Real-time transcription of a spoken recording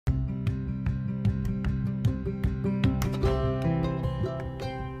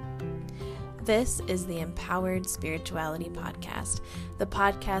This is the Empowered Spirituality Podcast, the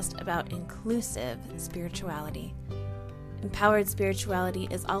podcast about inclusive spirituality. Empowered spirituality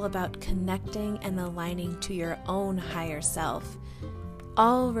is all about connecting and aligning to your own higher self.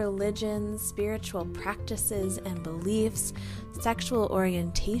 All religions, spiritual practices and beliefs, sexual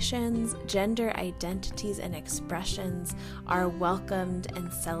orientations, gender identities and expressions are welcomed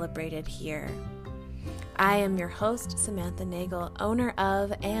and celebrated here. I am your host, Samantha Nagel, owner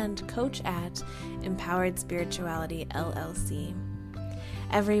of and coach at Empowered Spirituality LLC.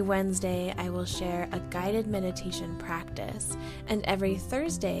 Every Wednesday, I will share a guided meditation practice, and every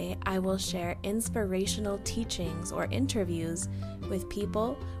Thursday, I will share inspirational teachings or interviews with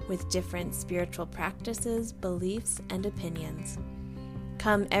people with different spiritual practices, beliefs, and opinions.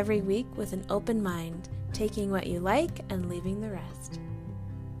 Come every week with an open mind, taking what you like and leaving the rest.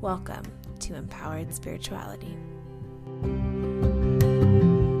 Welcome to Empowered Spirituality.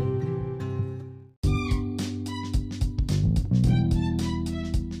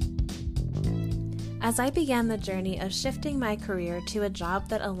 As I began the journey of shifting my career to a job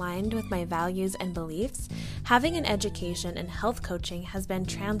that aligned with my values and beliefs, having an education in health coaching has been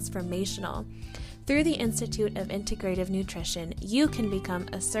transformational. Through the Institute of Integrative Nutrition, you can become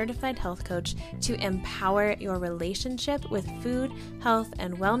a certified health coach to empower your relationship with food, health,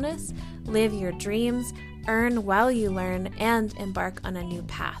 and wellness, live your dreams, earn while you learn, and embark on a new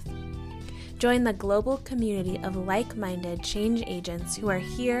path. Join the global community of like-minded change agents who are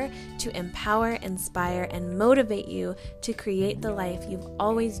here to empower, inspire, and motivate you to create the life you've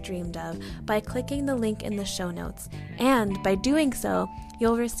always dreamed of by clicking the link in the show notes. And by doing so,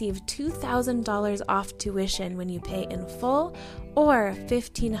 you'll receive $2,000 off tuition when you pay in full, or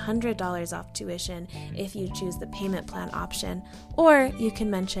 $1,500 off tuition if you choose the payment plan option, or you can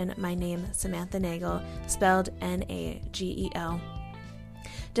mention my name, Samantha Nagel, spelled Nagel.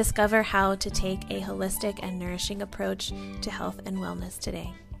 Discover how to take a holistic and nourishing approach to health and wellness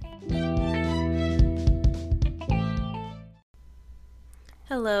today.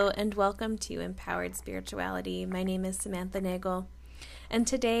 Hello and welcome to Empowered Spirituality. My name is Samantha Nagel, and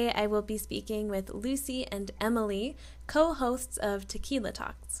today I will be speaking with Lucy and Emeli, co-hosts of Tequila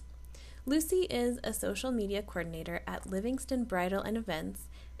Talks. Lucy is a social media coordinator at Livingston Bridal and Events,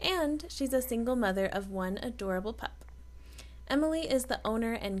 and she's a single mother of one adorable pup. Emeli is the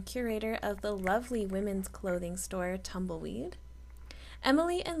owner and curator of the lovely women's clothing store, Tumbleweed.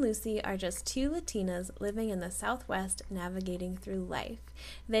 Emeli and Lucy are just two Latinas living in the Southwest navigating through life.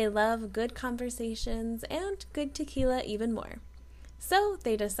 They love good conversations and good tequila even more. So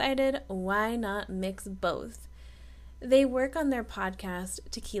they decided, why not mix both? They work on their podcast,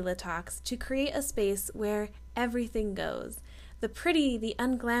 Tequila Talks, to create a space where everything goes. The pretty, the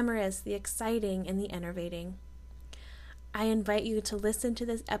unglamorous, the exciting, and the enervating. I invite you to listen to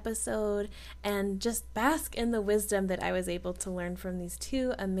this episode and just bask in the wisdom that I was able to learn from these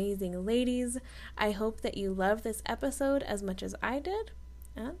two amazing ladies. I hope that you love this episode as much as I did,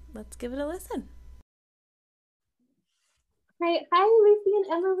 and let's give it a listen. Hi, Lucy and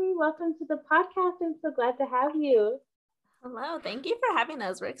Emeli. Welcome to the podcast. I'm so glad to have you. Hello, thank you for having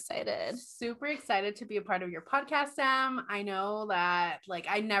us. We're excited. Super excited to be a part of your podcast, Sam. I know that,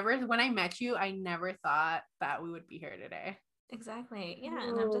 when I met you, I never thought that we would be here today. Exactly. Yeah,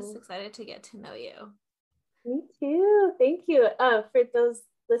 and I'm just excited to get to know you. Me too. Thank you. For those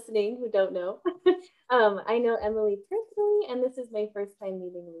listening who don't know, I know Emeli personally, and this is my first time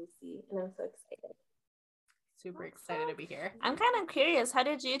meeting Lucy, and I'm so excited. Super excited to be here. I'm kind of curious. How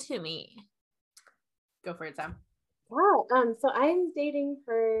did you two meet? Go for it, Sam. Wow. So I'm dating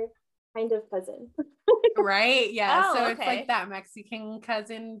her kind of cousin. Right? Yeah. Oh, so okay. It's like that Mexican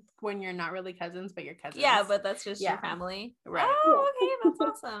cousin when you're not really cousins, but you're cousins. Yeah, but that's just your family. Right. Oh, okay.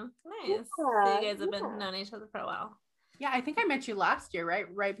 That's awesome. Nice. Yeah, So you guys have been known each other for a while. Yeah, I think I met you last year,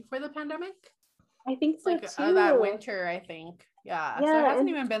 right? Right before the pandemic? I think so too. That winter, I think. Yeah. So it hasn't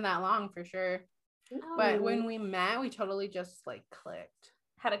even been that long for sure. But when we met, we totally just clicked.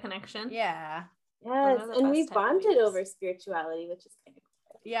 Had a connection? Yeah. Yes, and we bonded over spirituality, which is kind of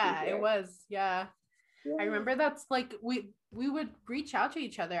cool. Yeah, it was. Yeah. I remember that's we would reach out to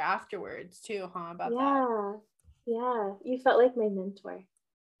each other afterwards too, about that. Yeah. You felt like my mentor.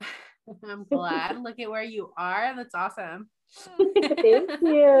 I'm glad. Look at where you are. That's awesome. Thank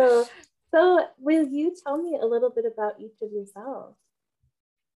you. So will you tell me a little bit about each of yourselves?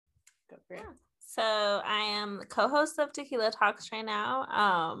 Go for it. So I am the co-host of Tequila Talks right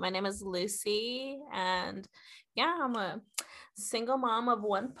now. My name is Lucy, and I'm a single mom of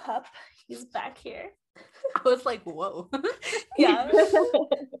one pup. He's back here. I was like, whoa. Yeah,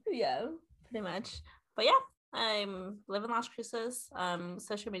 pretty much. But I live in Las Cruces. I'm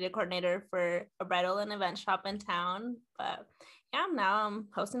social media coordinator for a bridal and event shop in town. But yeah, now I'm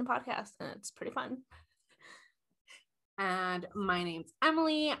hosting a podcast and it's pretty fun. And my name's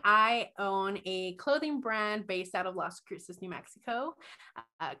Emeli. I own a clothing brand based out of Las Cruces, New Mexico,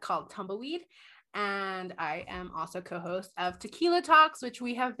 called Tumbleweed. And I am also co-host of Tequila Talks, which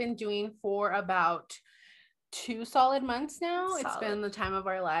we have been doing for about 2 solid months now. It's been the time of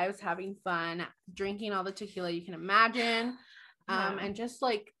our lives, having fun, drinking all the tequila you can imagine, and just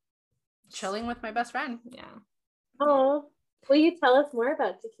like chilling with my best friend. Yeah. Oh, will you tell us more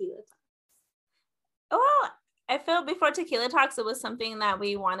about Tequila Talks? Oh, I feel before Tequila Talks, it was something that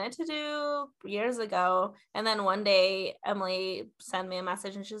we wanted to do years ago. And then one day, Emeli sent me a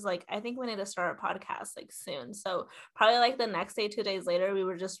message and she's like, I think we need to start a podcast like soon. So probably like the next day, 2 days later, we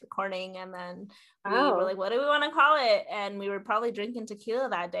were just recording. And then we were like, what do we want to call it? And we were probably drinking tequila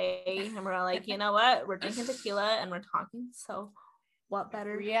that day. And we were like, you know what? We're drinking tequila and we're talking. So what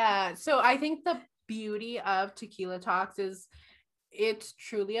better? Yeah. So I think the beauty of Tequila Talks is it's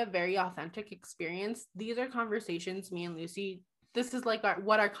truly a very authentic experience. These are conversations me and Lucy, this is like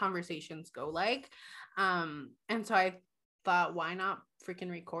what our conversations go like. And so I thought, why not freaking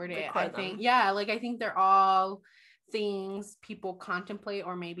record it? I think they're all things people contemplate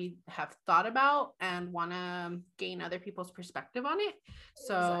or maybe have thought about and want to gain other people's perspective on it.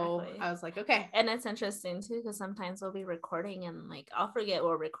 So I was like, okay. And it's interesting too, because sometimes we'll be recording and like I'll forget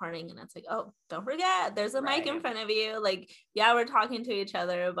we're recording and it's like, oh, don't forget there's a mic in front of you. Like, yeah, we're talking to each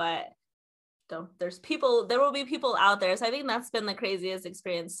other, but there will be people out there. So I think that's been the craziest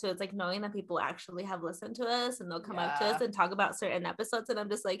experience too. It's like knowing that people actually have listened to us and they'll come up to us and talk about certain episodes, and I'm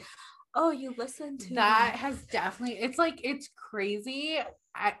just like, oh, you listened to that. Has definitely, it's crazy.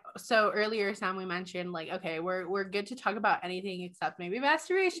 So earlier, Sam, we mentioned like, okay, we're good to talk about anything except maybe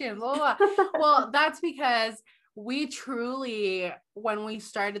masturbation, blah, blah, blah. Well, that's because we truly, when we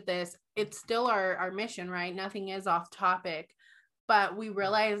started this, it's still our mission, right? Nothing is off topic. But we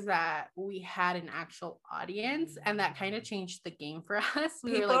realized that we had an actual audience, and that kind of changed the game for us.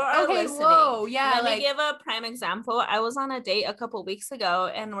 We People were like, are okay, listening. whoa, yeah. Let me give a prime example. I was on a date a couple weeks ago,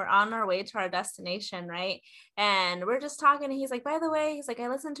 and we're on our way to our destination, right? And we're just talking, and he's like, by the way, he's like, I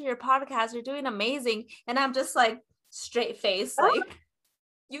listened to your podcast. You're doing amazing. And I'm just like, straight face, like,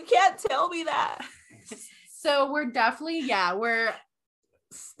 you can't tell me that. So we're definitely, we're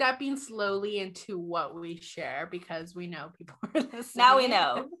stepping slowly into what we share because we know people are listening. Now we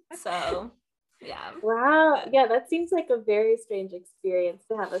know. So yeah. Wow. Yeah, that seems like a very strange experience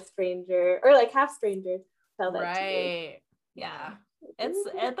to have a stranger or like half stranger tell that to you. Yeah. But it's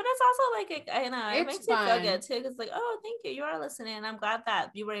also like I know it makes you feel good too, because like, oh, thank you, you are listening, and I'm glad that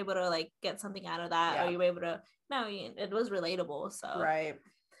you were able to like get something out of that, or you were able to it was relatable. So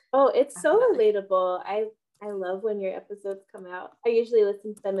Oh, it's so relatable. I love when your episodes come out. I usually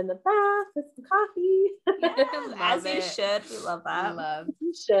listen to them in the bath with some coffee. As you should. We love that.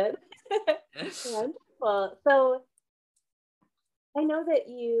 You should. Wonderful. So I know that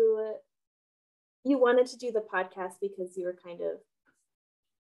you wanted to do the podcast because you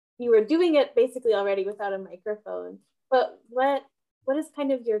were doing it basically already without a microphone. But what is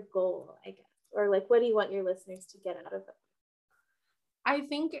kind of your goal, I guess? Or like, what do you want your listeners to get out of it? I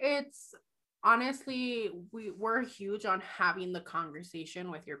think it's honestly, we're huge on having the conversation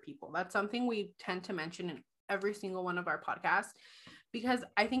with your people. That's something we tend to mention in every single one of our podcasts, because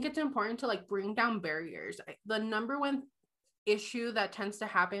I think it's important to like bring down barriers. The number one issue that tends to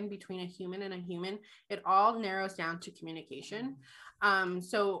happen between a human and a human, it all narrows down to communication.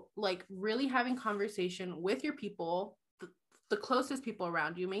 So like really having conversation with your people, the closest people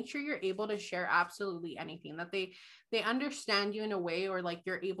around you, make sure you're able to share absolutely anything, that they understand you in a way, or like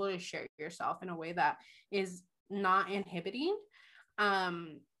you're able to share yourself in a way that is not inhibiting.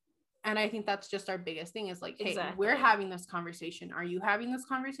 And I think that's just our biggest thing is like, hey, we're having this conversation. Are you having this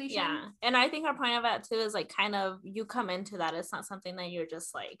conversation? Yeah. And I think our point of that too is like kind of you come into that. It's not something that you're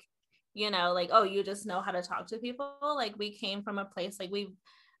just like, like, oh, you just know how to talk to people. Like we came from a place, like we've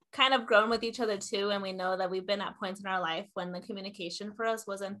kind of grown with each other too, and we know that we've been at points in our life when the communication for us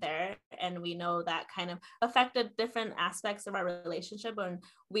wasn't there, and we know that kind of affected different aspects of our relationship when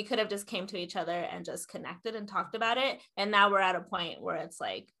we could have just came to each other and just connected and talked about it. And now we're at a point where it's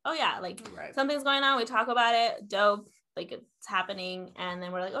like, oh yeah, like something's going on, we talk about it, dope, like it's happening, and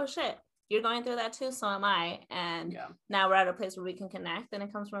then we're like, oh shit, you're going through that too, so am I. And now we're at a place where we can connect, and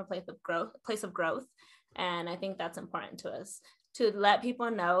it comes from a place of growth. And I think that's important to us, to let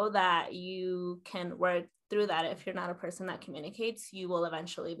people know that you can work through that. If you're not a person that communicates, you will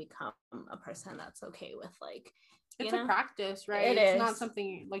eventually become a person that's okay with like It's a practice, right? It's not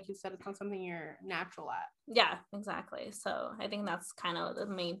something, like you said, it's not something you're natural at. Yeah, exactly. So I think that's kind of the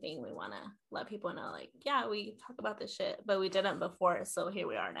main thing we want to let people know. Like, yeah, we talk about this shit, but we didn't before, so here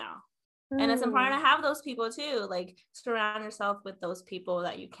we are now. And it's important to have those people too. Like, surround yourself with those people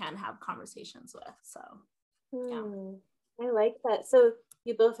that you can have conversations with. So yeah, I like that. So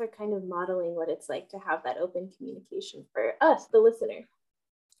you both are kind of modeling what it's like to have that open communication for us, the listener.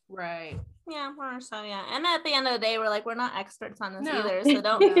 Right. Yeah, so yeah. And at the end of the day, we're like, we're not experts on this either. So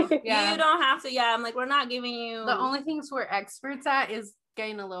don't yeah. You don't have to. Yeah, I'm like, we're not giving you. The only things we're experts at is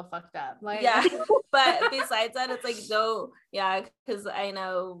getting a little fucked up. Like, yeah. But besides that, it's like, no, yeah, because I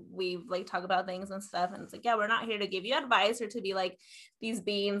know we like talk about things and stuff, and it's like, yeah, we're not here to give you advice or to be like these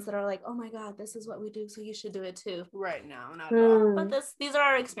beings that are like, oh my god, this is what we do, so you should do it too. Right now, not at all. But these are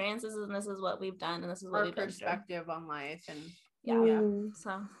our experiences, and this is what we've done, and this is what we've perspective on life, and so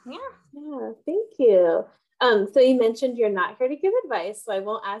yeah, thank you. So you mentioned you're not here to give advice, so I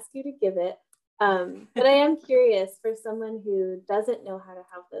won't ask you to give it, but I am curious, for someone who doesn't know how to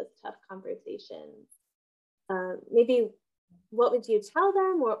have those tough conversations, maybe what would you tell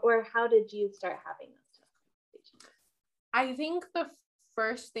them, or how did you start having those tough conversations? I think the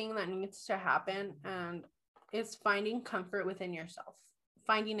first thing that needs to happen is finding comfort within yourself,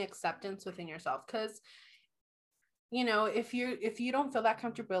 finding acceptance within yourself, because you know, if you don't feel that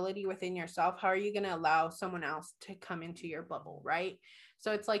comfortability within yourself, how are you going to allow someone else to come into your bubble, right?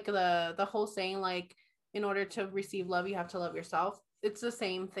 So it's like the whole saying, like, in order to receive love, you have to love yourself. It's the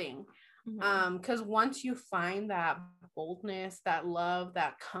same thing. Because once you find that boldness, that love,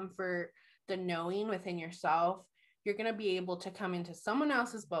 that comfort, the knowing within yourself, you're going to be able to come into someone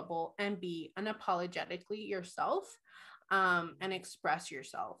else's bubble and be unapologetically yourself, and express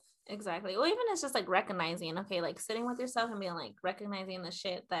yourself. Exactly. Well, even it's just like recognizing, okay, like sitting with yourself and being like recognizing the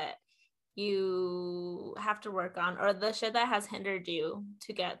shit that you have to work on, or the shit that has hindered you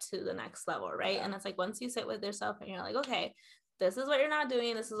to get to the next level, right? And it's like, once you sit with yourself and you're like, okay, this is what you're not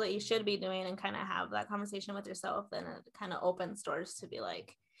doing, this is what you should be doing, and kind of have that conversation with yourself, then it kind of opens doors to be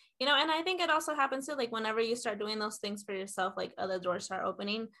like, you know. And I think it also happens too, like whenever you start doing those things for yourself, like other doors start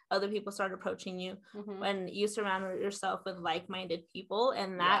opening, other people start approaching you when you surround yourself with like-minded people,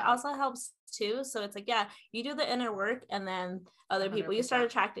 and that also helps too. So it's like, yeah, you do the inner work, and then other people, 100%. You start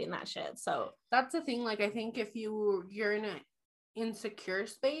attracting that shit. So that's the thing. Like, I think if you're in a insecure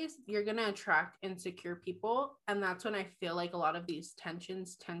space, you're gonna attract insecure people, and that's when I feel like a lot of these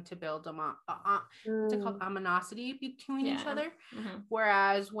tensions tend to build what's it called, aminosity between each other.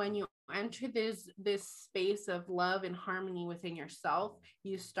 Whereas when you enter this space of love and harmony within yourself,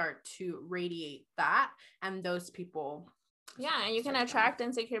 you start to radiate that, and those people, and you can attract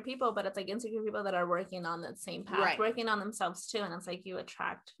insecure people, but it's like insecure people that are working on that same path, working on themselves too, and it's like you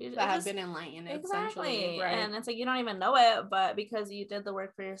attract that have been enlightened, essentially, right? And it's like you don't even know it, but because you did the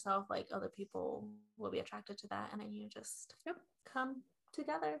work for yourself, like other people will be attracted to that, and then you just come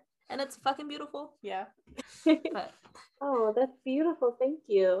together, and it's fucking beautiful. But oh, that's beautiful, thank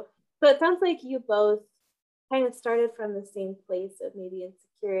you. So it sounds like you both kind of started from the same place of maybe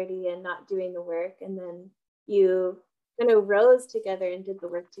insecurity and not doing the work, and then you kind of rose together and did the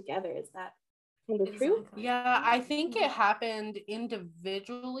work together. Is that kind of true? Yeah, I think it happened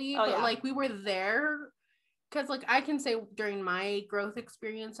individually, but like we were there, because like I can say during my growth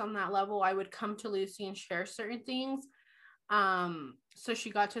experience on that level, I would come to Lucy and share certain things. So she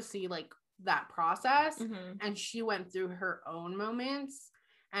got to see like that process, and she went through her own moments,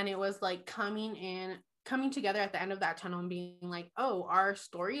 and it was like coming together at the end of that tunnel and being like, oh, our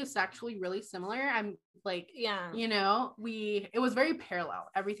story is actually really similar. I'm like, you know, it was very parallel,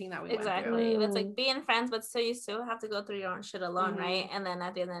 everything that we went through. It's like being friends, but still you still have to go through your own shit alone, right? And then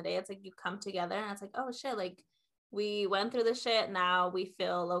at the end of the day, it's like you come together, and it's like, oh shit, like we went through the shit, now we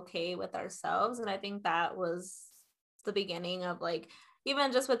feel okay with ourselves. And I think that was the beginning of, like,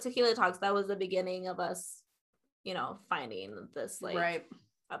 even just with Tequila Talks, that was the beginning of us, you know, finding this, like,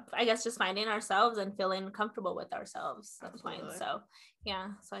 I guess just finding ourselves and feeling comfortable with ourselves at the point. So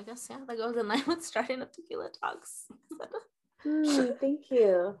so I guess that goes in line with starting a Tequila Talks. Thank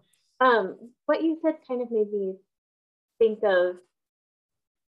you. What you said kind of made me think of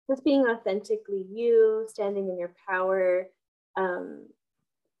just being authentically you, standing in your power, and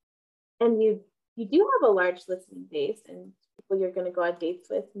you do have a large listening base, and people you're going to go on dates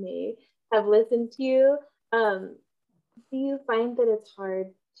with may have listened to you. Do you find that it's hard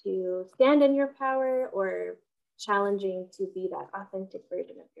to stand in your power, or challenging to be that authentic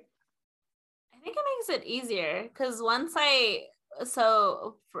version of yourself? I think it makes it easier, because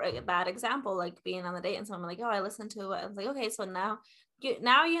for a bad example, like being on the date and someone like, oh, I listened to it, I was like, okay, so now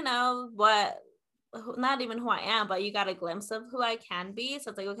you know what not even who I am, but you got a glimpse of who I can be. So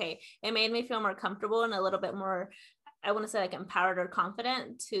it's like, okay, it made me feel more comfortable and a little bit more, I want to say like empowered or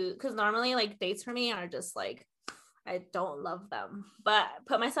confident to, because normally like dates for me are just like, I don't love them, but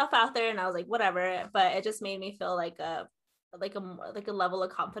put myself out there and I was like, whatever. But it just made me feel like a level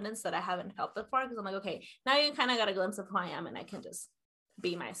of confidence that I haven't felt before. Cause I'm like, okay, now you kind of got a glimpse of who I am and I can just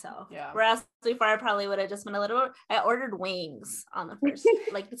be myself. Yeah. Whereas before I probably would have just been a little, I ordered wings on the first,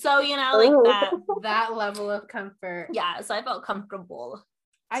 like, so, you know, like that level of comfort. Yeah. So I felt comfortable.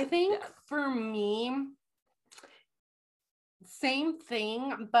 I think for me, same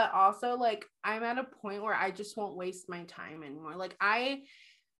thing, but also like I'm at a point where I just won't waste my time anymore. Like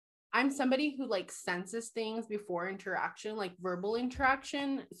I'm somebody who like senses things before interaction, like verbal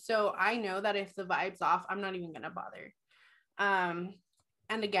interaction. So I know that if the vibe's off, I'm not even gonna bother.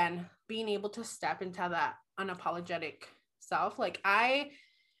 And again, being able to step into that unapologetic self, like I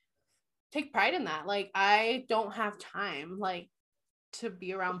take pride in that. Like I don't have time like to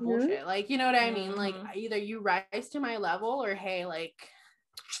be around bullshit. Like, you know what I mean? Like either you rise to my level or hey, like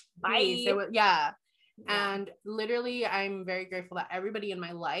bye. Yeah. And literally I'm very grateful that everybody in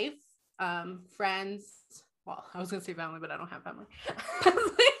my life, friends, well, I was gonna say family, but I don't have family.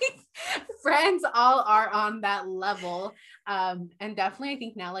 Friends all are on that level. And definitely I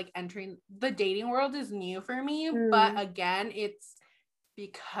think now like entering the dating world is new for me. But again, it's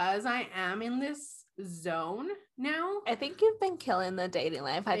because I am in this zone now. I think you've been killing the dating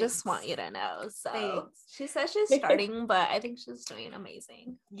life. Thanks. I just want you to know. So Thanks. She says she's starting, but I think she's doing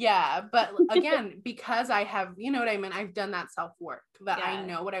amazing. Yeah, but again, because I have, you know what I mean? I've done that self-work that I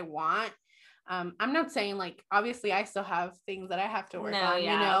know what I want. I'm not saying like, obviously I still have things that I have to work on, you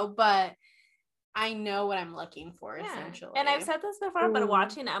know, but I know what I'm looking for essentially. And I've said this before, but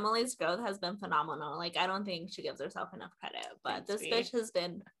watching Emily's growth has been phenomenal. Like, I don't think she gives herself enough credit, but this bitch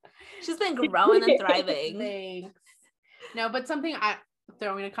she's been growing and thriving. Thanks. No, but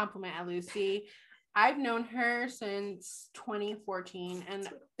throwing a compliment at Lucy. I've known her since 2014, and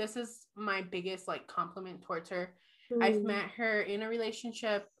this is my biggest like compliment towards her. I've met her in a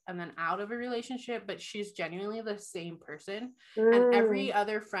relationship and then out of a relationship, but she's genuinely the same person. And every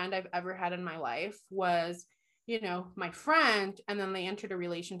other friend I've ever had in my life was, you know, my friend, and then they entered a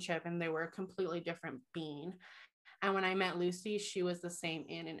relationship and they were a completely different being. And when I met Lucy, she was the same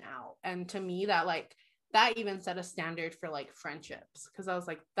in and out. And to me, that even set a standard for like friendships, because I was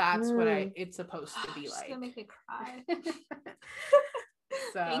like, that's what it's supposed to be like. Gonna make me cry.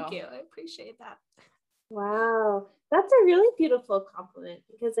 So thank you, I appreciate that. Wow, that's a really beautiful compliment,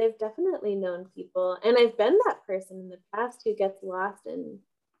 because I've definitely known people, and I've been that person in the past who gets lost in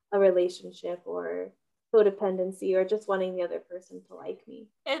a relationship or codependency or just wanting the other person to like me.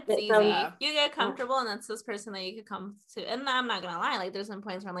 It's easy. You get comfortable, and that's this person that you could come to. And I'm not gonna lie, like there's some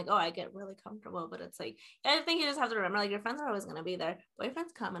points where I'm like, oh, I get really comfortable, but it's like, I think you just have to remember, like, your friends are always gonna be there.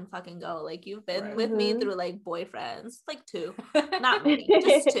 Boyfriends come and fucking go. Like, you've been with me through like boyfriends, like 2, not many,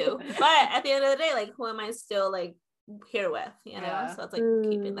 just 2. But at the end of the day, like, who am I still like here with? You know, so it's like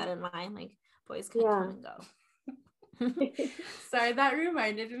keeping that in mind. Like, boys can come and go. Sorry, that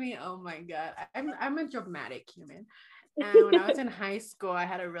reminded me. Oh my god, I'm a dramatic human. And when I was in high school, I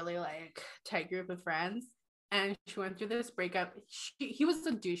had a really like tight group of friends, and she went through this breakup. He was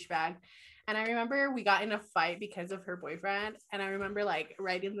a douchebag, and I remember we got in a fight because of her boyfriend. And I remember like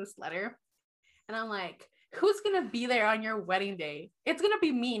writing this letter, and I'm like, who's gonna be there on your wedding day? It's gonna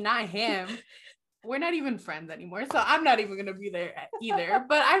be me, not him. We're not even friends anymore, so I'm not even gonna be there either.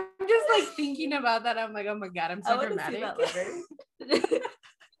 But I'm just like thinking about that. I'm like, oh my god, I'm so dramatic. It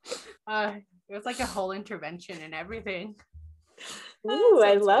was like a whole intervention and everything. Ooh,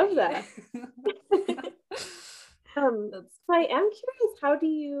 I love that. So I am curious, how do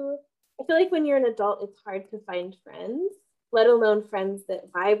you? I feel like when you're an adult, it's hard to find friends, let alone friends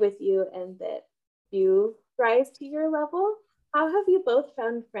that vibe with you and that do rise to your level. How have you both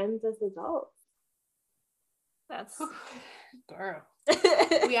found friends as adults? That's girl.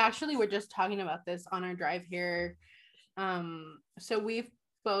 We actually were just talking about this on our drive here. So we've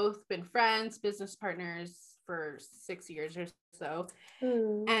both been friends, business partners for 6 years or so.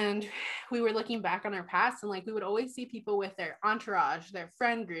 And we were looking back on our past, and like we would always see people with their entourage, their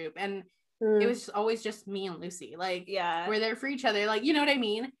friend group, and it was always just me and Lucy. Like, we're there for each other, like, you know what I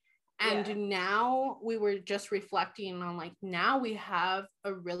mean? And now we were just reflecting on like, now we have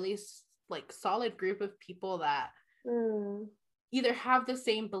a really like solid group of people that either have the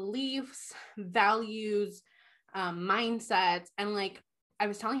same beliefs, values, mindsets. And like I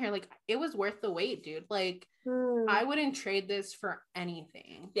was telling her, like, it was worth the wait, dude. Like, I wouldn't trade this for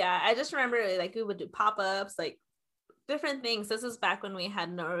anything. I just remember like we would do pop-ups, like different things. This is back when we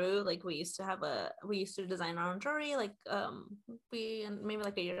had Noru. Like we used to design our own jewelry. Like maybe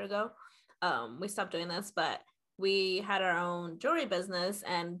like a year ago. We stopped doing this, but we had our own jewelry business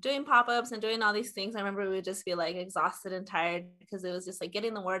and doing pop-ups and doing all these things. I remember we would just be like exhausted and tired because it was just like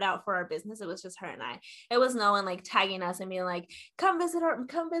getting the word out for our business. It was just her and I. It was no one like tagging us and being like, come visit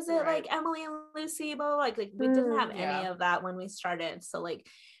right. Like Emeli and Lucy, blah, blah. Like we didn't have any of that when we started. So like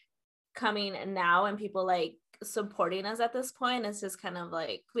coming now and people like supporting us at this point, it's just kind of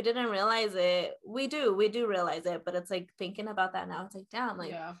like we didn't realize it. We do realize it, but it's like thinking about that now, it's like, damn,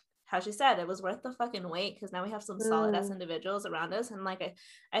 like how she said, it was worth the fucking wait, because now we have some solid ass individuals around us. And like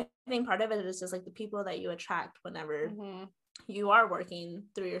I think part of it is just like the people that you attract whenever you are working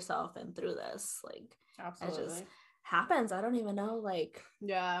through yourself and through this. Like absolutely, it just happens. I don't even know, like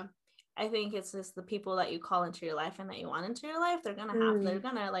I think it's just the people that you call into your life and that you want into your life, they're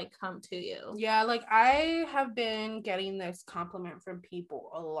gonna like come to you. Yeah, like I have been getting this compliment from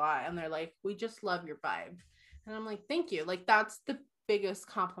people a lot, and they're like, we just love your vibe. And I'm like, thank you. Like that's the biggest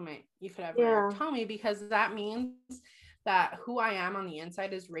compliment you could ever tell me, because that means that who I am on the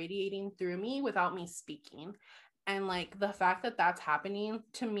inside is radiating through me without me speaking. And like the fact that that's happening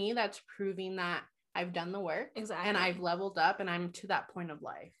to me, that's proving that I've done the work. Exactly. And I've leveled up and I'm to that point of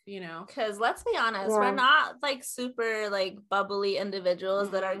life, you know? Because let's be honest, we're not like super like bubbly individuals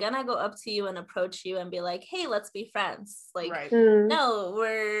that are gonna go up to you and approach you and be like, hey, let's be friends. Like,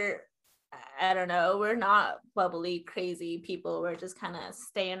 no, I don't know, we're not bubbly, crazy people. We're just kind of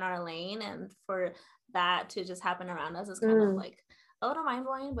stay in our lane. And for that to just happen around us is kind of like a little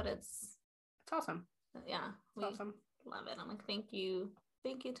mind-blowing, but it's awesome. Yeah. It's awesome. Love it. I'm like, thank you.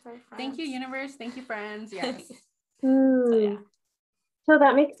 Thank you to our friends. Thank you, universe. Thank you, friends. Yes. So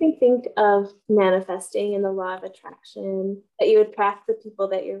that makes me think of manifesting and the law of attraction, that you attract the people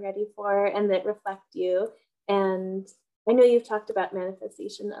that you're ready for and that reflect you. And I know you've talked about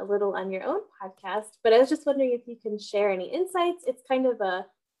manifestation a little on your own podcast, but I was just wondering if you can share any insights. It's kind of a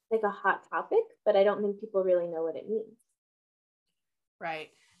hot topic, but I don't think people really know what it means. Right.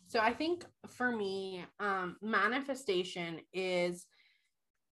 So I think for me, manifestation is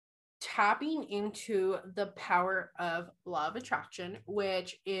tapping into the power of law of attraction,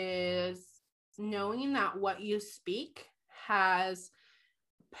 which is knowing that what you speak has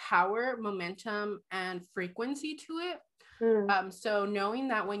power, momentum, and frequency to it. So knowing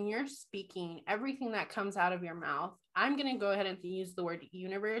that when you're speaking, everything that comes out of your mouth, I'm going to go ahead and use the word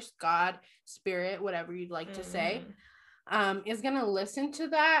universe, God, spirit, whatever you'd like to say, is going to listen to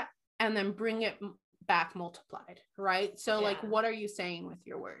that and then bring it back multiplied, right? So like, what are you saying with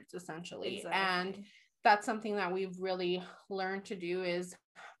your words, essentially? Exactly. And that's something that we've really learned to do, is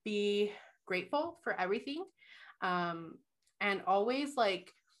be grateful for everything. And always,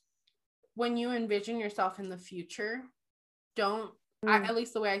 like, when you envision yourself in the future, don't at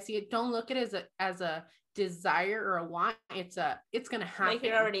least the way I see it, don't look at it as a desire or a want. It's gonna happen. Like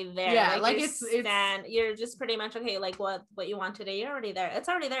you're already there. Yeah, like you're just pretty much okay. Like what you want today, you're already there. It's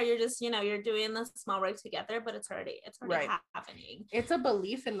already there. You're just, you're doing the small work to get there, but it's already happening. It's a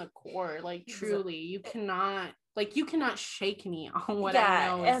belief in the core. Like truly, you cannot shake me on what I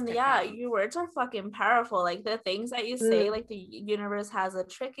know. And your words are fucking powerful. Like the things that you say, like the universe has a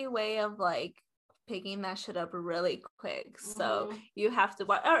tricky way of like picking that shit up really quick. So you have to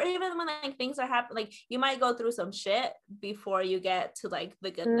watch, or even when like things are happening, like you might go through some shit before you get to like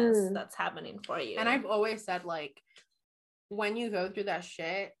the goodness that's happening for you. And I've always said, like, when you go through that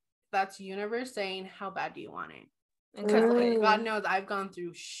shit, that's universe saying, how bad do you want it? Because like, God knows I've gone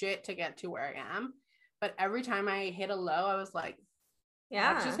through shit to get to where I am, but every time I hit a low, I was like,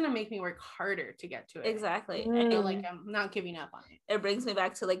 that's just gonna make me work harder to get to it. Exactly. And like, I'm not giving up on it. It brings me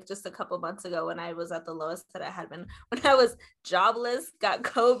back to like just a couple months ago when I was at the lowest that I had been, when I was jobless, got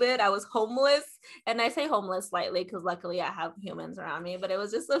COVID, I was homeless. And I say homeless lightly because luckily I have humans around me, but it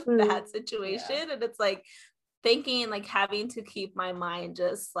was just a bad situation. And it's like thinking, like having to keep my mind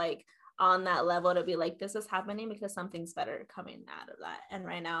just like on that level to be like, this is happening because something's better coming out of that. And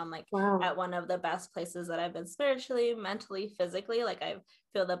right now I'm like at one of the best places that I've been spiritually, mentally, physically. Like I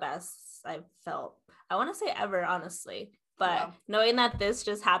feel the best I've felt, I want to say ever, honestly. But knowing that this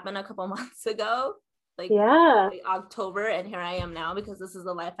just happened a couple months ago, like October, and here I am now, because this is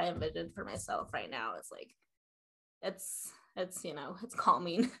the life I envisioned for myself right now. It's like, it's it's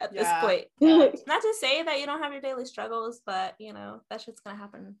calming at this point. Not to say that you don't have your daily struggles, but that shit's gonna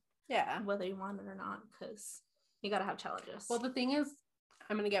happen. Yeah, whether you want it or not, because you gotta have challenges. Well, the thing is,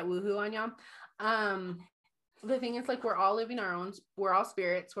 I'm gonna get woohoo on y'all. The thing is, like, we're all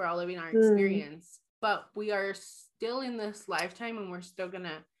spirits, we're all living our experience, but we are still in this lifetime, and we're still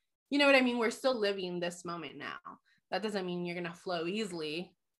gonna, you know what I mean? We're still living this moment now. that doesn't mean you're gonna flow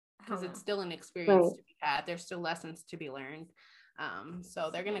easily, because it's still an experience Right. to be had. There's still lessons to be learned. So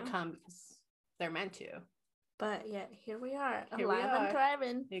they're gonna come because they're meant to. But yet here we are, Here we alive and are.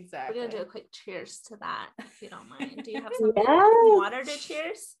 thriving. Exactly. We're gonna do a quick cheers to that, if you don't mind. Do you have some Yes. water to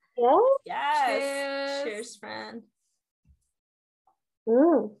cheers? Yeah. Yes. Cheers, friend.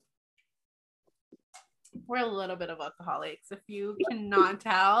 Mm. We're a little bit of alcoholics, if you cannot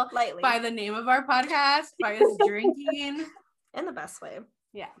tell Lightly. by the name of our podcast, by us drinking. In the best way.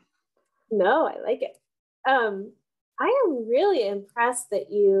 Yeah. No, I like it. I am really impressed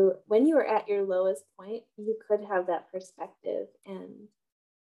that you, when you were at your lowest point, you could have that perspective and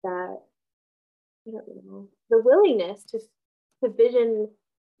that, I don't know, the willingness to vision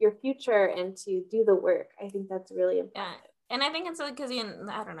your future and to do the work. I think that's really important. Yeah. And I think it's like, because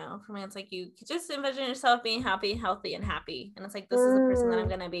I don't know, for me, it's like you just envision yourself being happy, healthy, and happy. And it's like, this is the person that I'm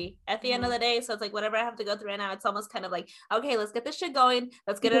going to be at the end of the day. So it's like, whatever I have to go through right now, it's almost kind of like, okay, let's get this shit going.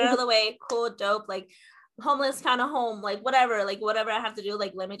 Let's get it out of the way. Cool, dope. Like, homeless, found a home, like, whatever I have to do.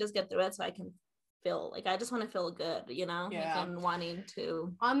 Like, let me just get through it so I can feel like, I just want to feel good, you know? Yeah. Like, and wanting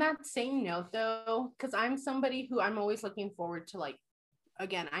to. On that same note, though, because I'm somebody who I'm always looking forward to, like,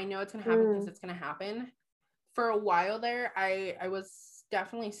 again, I know it's going to happen because it's going to happen. For a while there, I was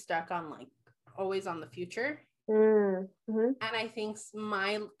definitely stuck on, like, always on the future. Mm-hmm. And I think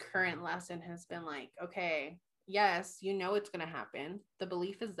my current lesson has been like, okay, yes, you know it's going to happen. The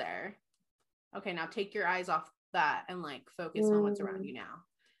belief is there. Okay, now take your eyes off that and, like, focus on what's around you now.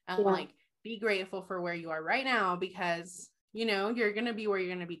 And, like, be grateful for where you are right now, because you know you're gonna be where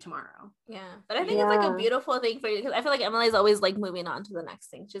you're gonna be tomorrow. Yeah, but I think it's like a beautiful thing for you, because I feel like Emily's always like moving on to the next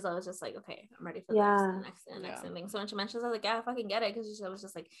thing. She's always just like, okay, I'm ready for the next thing. So when she mentions, I was like, yeah, I fucking get it, because she was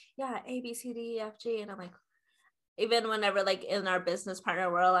just like, yeah, A B C D E F G, and I'm like, even whenever like in our business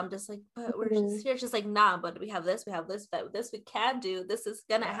partner world, I'm just like, but we're just here. She's like, nah, but we have this, but this we can do. This is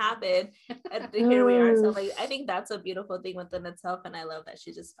gonna happen, and here we are. So like, I think that's a beautiful thing within itself, and I love that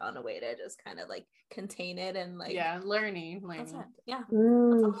she just found a way to just kind of like contain it and like learning. Yeah.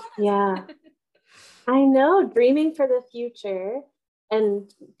 Yeah. I know, dreaming for the future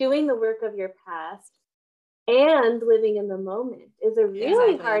and doing the work of your past and living in the moment is a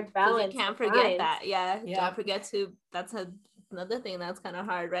really hard balance. You can't forget that. Don't forget to, that's another thing that's kind of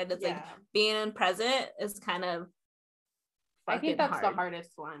hard, right? It's like being in present is kind of, I think that's hard. The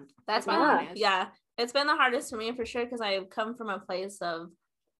hardest one. That's it's been the hardest for me for sure, because I've come from a place of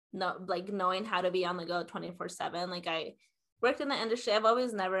knowing how to be on the go 24/7. Like, I worked in the industry.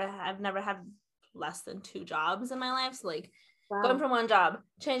 I've never had less than 2 jobs in my life. So like, going from one job,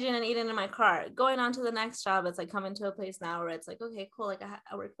 changing and eating in my car, going on to the next job, it's like coming to a place now where it's like, okay, cool. Like,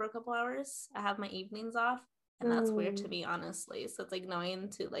 I work for a couple hours. I have my evenings off, and that's weird to me, honestly. So it's like knowing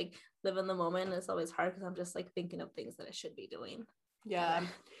to like live in the moment is always hard, because I'm just like thinking of things that I should be doing. Yeah.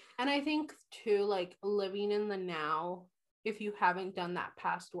 And I think too, like, living in the now, if you haven't done that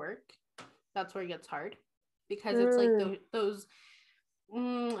past work, that's where it gets hard, because it's like those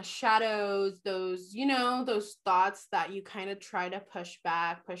shadows, those, you know, those thoughts that you kind of try to push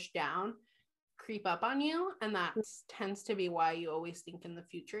down, creep up on you, and that tends to be why you always think in the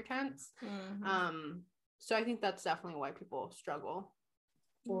future tense. So I think that's definitely why people struggle.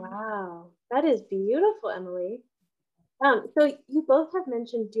 Wow, that is beautiful, Emily. So you both have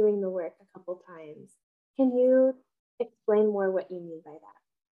mentioned doing the work a couple times. Can you explain more what you mean by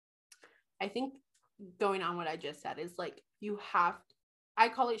that? I think going on what I just said is like, you have, I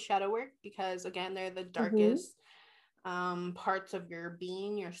call it shadow work, because again, they're the darkest parts of your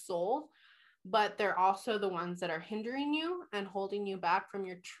being, your soul, but they're also the ones that are hindering you and holding you back from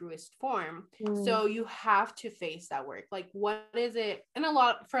your truest form. So you have to face that work. Like, what is it? And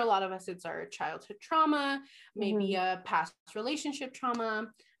for a lot of us, it's our childhood trauma, maybe a past relationship trauma,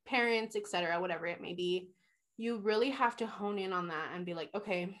 parents, etc., whatever it may be. You really have to hone in on that and be like,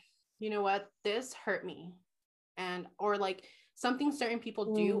 okay, you know what? This hurt me. And, or like, something certain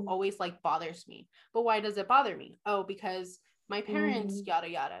people do always like bothers me. But why does it bother me? Oh, because my parents, yada,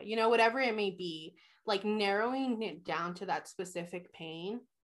 yada, you know, whatever it may be, like narrowing it down to that specific pain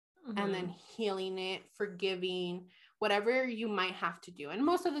and then healing it, forgiving, whatever you might have to do. And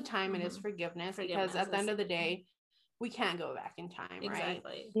most of the time it is forgiveness, because at the end of the day, we can't go back in time, right?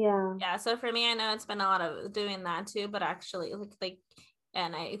 Yeah. So for me, I know it's been a lot of doing that too, but actually like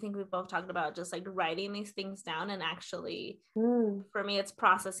and I think we both talked about just like writing these things down, and actually for me, it's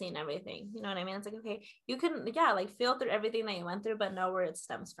processing everything. You know what I mean? It's like, okay, you can, like feel through everything that you went through, but know where it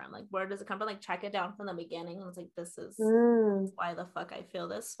stems from. Like, where does it come from? Like, track it down from the beginning. And it's like, this is why the fuck I feel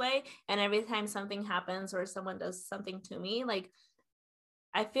this way. And every time something happens or someone does something to me, like,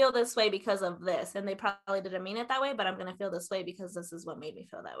 I feel this way because of this, and they probably didn't mean it that way, but I'm gonna feel this way because this is what made me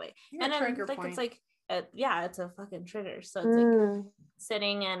feel that way. Your and then trigger like point. it's like it's a fucking trigger. So it's like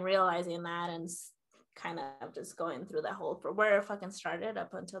sitting and realizing that and kind of just going through that whole for where it fucking started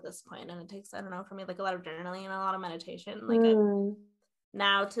up until this point. And it takes, I don't know, for me, like a lot of journaling and a lot of meditation. Like I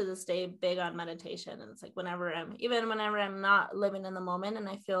now to this day big on meditation, and it's like whenever I'm not living in the moment and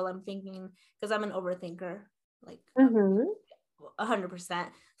I feel I'm thinking, because I'm an overthinker, like 100%.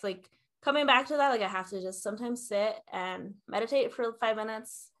 It's like coming back to that, like I have to just sometimes sit and meditate for 5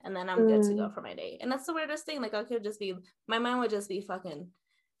 minutes and then I'm good to go for my day. And that's the weirdest thing. Like I could just be, my mind would just be fucking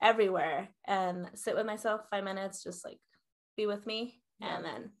everywhere, and sit with myself 5 minutes, just like be with me, and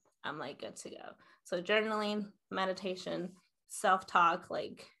then I'm like good to go. So journaling, meditation, self-talk,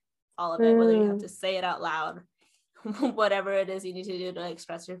 like all of it, whether you have to say it out loud, whatever it is you need to do to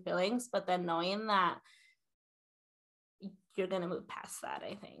express your feelings, but then knowing that you're gonna move past that,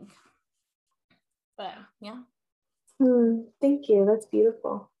 I think. But yeah. Thank you. That's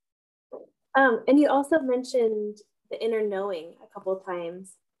beautiful. And you also mentioned the inner knowing a couple of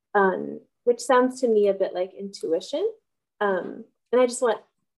times, which sounds to me a bit like intuition. And I just want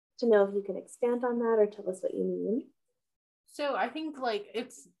to know if you can expand on that or tell us what you mean. So I think like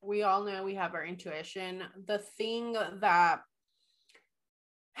we all know we have our intuition. The thing that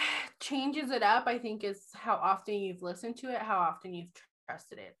changes it up, I think, is how often you've listened to it, how often you've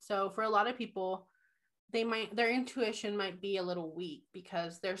trusted it. So for a lot of people, their intuition might be a little weak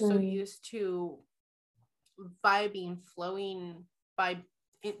because they're so used to vibing, flowing by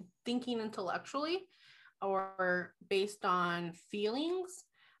thinking intellectually or based on feelings,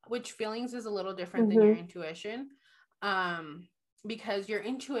 which feelings is a little different than your intuition. Because your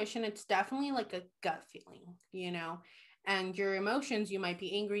intuition, it's definitely like a gut feeling, you know, and your emotions, you might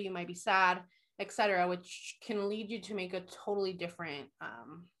be angry, you might be sad, etc., which can lead you to make a totally different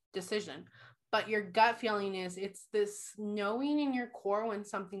decision. But your gut feeling it's this knowing in your core when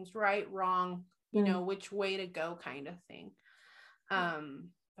something's right, wrong, you know, which way to go kind of thing.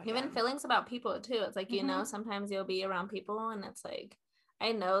 Even feelings about people too. It's like, you know, sometimes you'll be around people and it's like,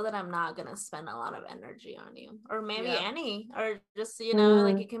 I know that I'm not going to spend a lot of energy on you, or maybe any, or just, you know,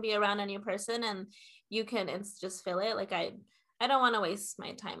 like you can be around a new person and you can just feel it. Like, I don't want to waste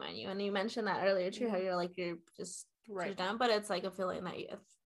my time on you. And you mentioned that earlier too, how you're like, you're just right down, but it's like a feeling that you,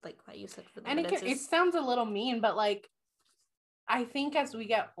 like what you said for them. And it sounds a little mean, but like, I think as we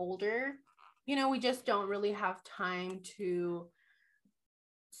get older, you know, we just don't really have time to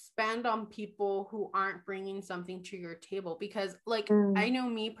spend on people who aren't bringing something to your table, because like I know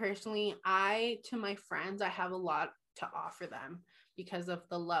me personally, to my friends, I have a lot to offer them because of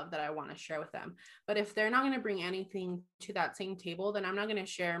the love that I want to share with them. But if they're not going to bring anything to that same table, then I'm not going to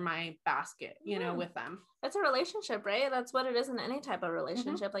share my basket, you know, with them. It's a relationship, right? That's what it is in any type of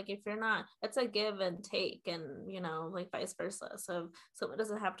relationship. Like if you're not, it's a give and take, and you know, like vice versa. So it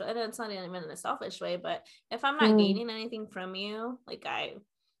doesn't have to, and it's not even in a selfish way, but if I'm not gaining anything from you, like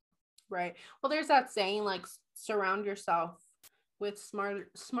right. Well, there's that saying, like, surround yourself with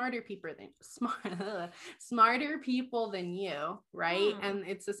smarter people than you, right? And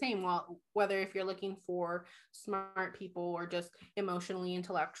it's the same. Well, whether if you're looking for smart people or just emotionally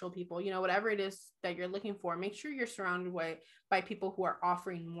intellectual people, you know, whatever it is that you're looking for, make sure you're surrounded by people who are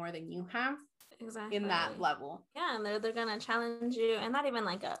offering more than you have. Exactly. In that level. Yeah, and they're gonna challenge you, and not even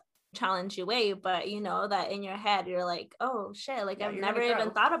like a challenge you way, but you know that in your head you're like, oh shit, like I've never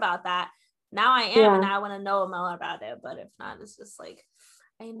even thought about that. Now I am, and I want to know more about it. But if not, it's just like,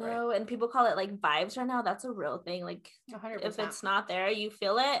 I know. And people call it like vibes right now. That's a real thing. Like 100%. If it's not there, you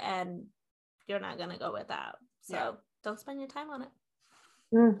feel it, and you're not gonna go with that. So don't spend your time on it.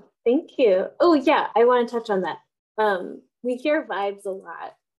 Thank you. Oh yeah, I want to touch on that. We hear vibes a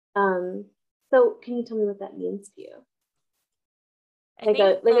lot. So can you tell me what that means to you? Like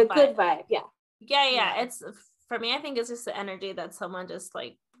a good vibe. Yeah. It's, for me, I think it's just the energy that someone just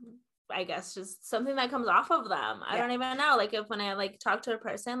like, I guess just something that comes off of them. I don't even know. Like when I like talk to a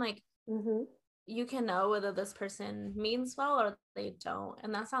person, like you can know whether this person means well or they don't.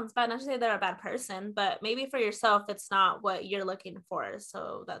 And that sounds bad. Not to say they're a bad person, but maybe for yourself, it's not what you're looking for.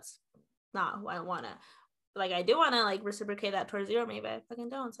 So that's not what I want to, like, I do want to like reciprocate that towards you, or maybe I fucking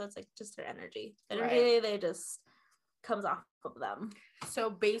don't. So it's like just their energy. They just comes off of them. So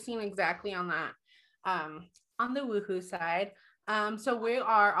basing exactly on that, on the woohoo side, so we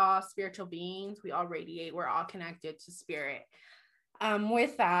are all spiritual beings. We all radiate. We're all connected to spirit.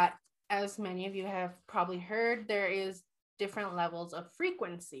 With that, as many of you have probably heard, there is different levels of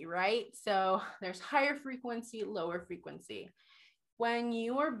frequency, right? So there's higher frequency, lower frequency. when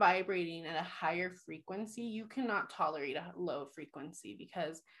you are vibrating at a higher frequency, you cannot tolerate a low frequency,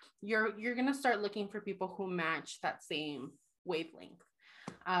 because you're going to start looking for people who match that same wavelength.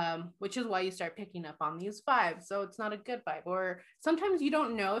 Which is why you start picking up on these vibes. So it's not a good vibe, or sometimes you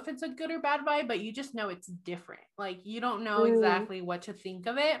don't know if it's a good or bad vibe, but you just know it's different. Like you don't know exactly what to think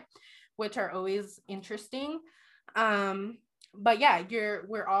of it, which are always interesting. But yeah,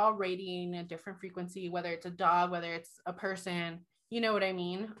 we're all radiating a different frequency, whether it's a dog, whether it's a person, you know what I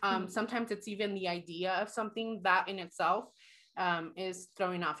mean? Sometimes it's even the idea of something that in itself is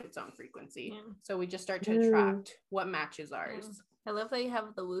throwing off its own frequency. Yeah. So we just start to attract what matches ours. Yeah. I love that you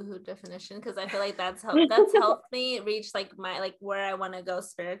have the woohoo definition, because I feel like that's helped me reach like my like where I want to go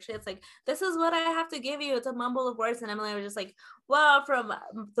spiritually. It's like, this is what I have to give you. It's a mumble of words, and Emily was just like, well, from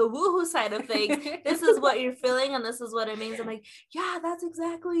the woohoo side of things, this is what you're feeling and this is what it means. I'm like, yeah, that's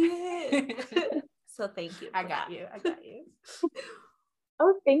exactly it. So thank you. I got you.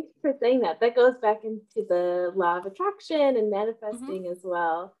 Oh, thanks for saying that. That goes back into the law of attraction and manifesting as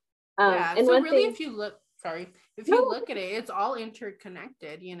well. Yeah. And so really, if you look at it, it's all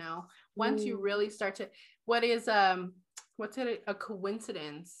interconnected, you know. Once you really start to, what's it, a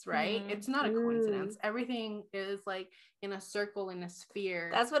coincidence, right? It's not a coincidence. Everything is like in a circle, in a sphere.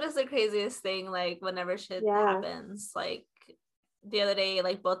 That's what is the craziest thing, like whenever shit happens. Like the other day,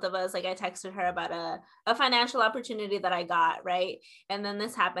 like both of us, like I texted her about a financial opportunity that I got, right? And then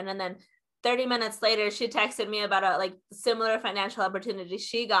this happened, and then 30 minutes later, she texted me about a like similar financial opportunity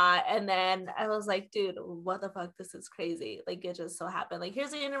she got. And then I was like, dude, what the fuck? This is crazy. Like, it just so happened. Like, here's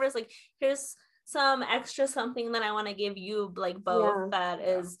the universe. Like, here's some extra something that I want to give you, like both that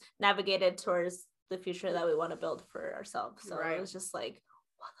is navigated towards the future that we want to build for ourselves. So it was just like,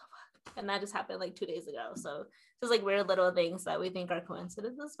 what the fuck? And that just happened like 2 days ago. So just like weird little things that we think are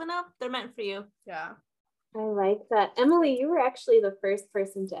coincidences, but no, they're meant for you. Yeah. I like that. Emily, you were actually the first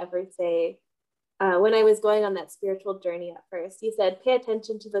person to ever say, when I was going on that spiritual journey at first, you said, pay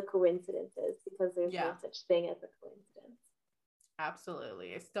attention to the coincidences, because there's no such thing as a coincidence.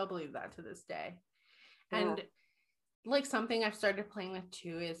 Absolutely. I still believe that to this day. And like something I've started playing with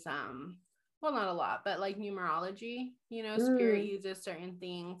too is, well, not a lot, but like numerology, you know, spirit uses certain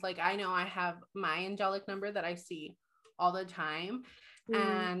things. Like I know I have my angelic number that I see all the time.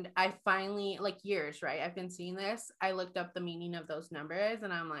 And I finally, like years, right? I've been seeing this. I looked up the meaning of those numbers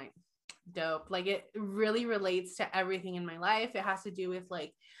and I'm like, dope. Like it really relates to everything in my life. It has to do with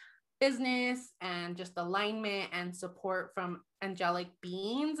like business and just alignment and support from angelic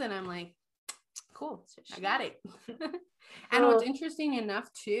beings. And I'm like, cool, I got it. And what's interesting enough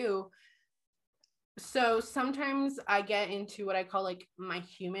too, so sometimes I get into what I call like my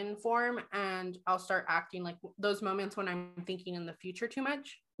human form, and I'll start acting like those moments when I'm thinking in the future too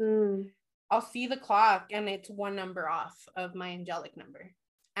much. I'll see the clock and it's one number off of my angelic number.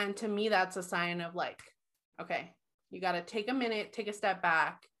 And to me, that's a sign of like, okay, you got to take a minute, take a step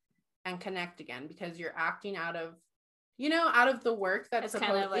back and connect again, because you're acting out of, you know, out of the work that is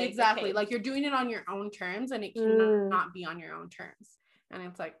supposed, kind of like, exactly. Okay. Like you're doing it on your own terms, and it cannot be on your own terms. And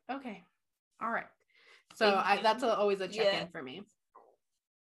it's like, okay, all right. So that's always a check-in for me.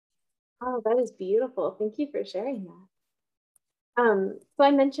 Oh, that is beautiful. Thank you for sharing that. So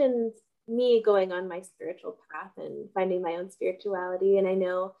I mentioned me going on my spiritual path and finding my own spirituality. And I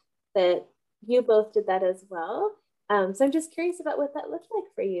know that you both did that as well. So I'm just curious about what that looked like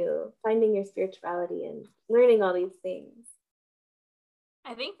for you, finding your spirituality and learning all these things.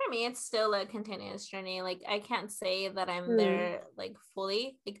 I think for me, it's still a continuous journey. Like I can't say that I'm there like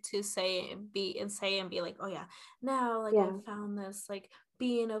fully, like to say and be like, oh yeah, now like I found this like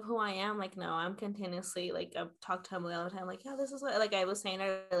being of who I am. Like, no, I'm continuously like, I've talked to Emily all the time. Like, yeah, this is what, like I was saying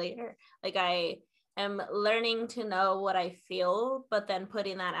earlier, like I am learning to know what I feel, but then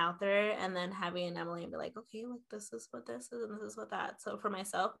putting that out there and then having Emily be like, okay, like this is what this is and this is what that. So for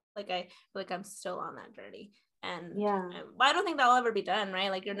myself, like I feel like I'm still on that journey. And I don't think that'll ever be done,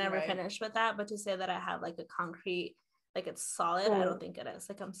 right? Like you're never finished with that. But to say that I have like a concrete, like it's solid, I don't think it is.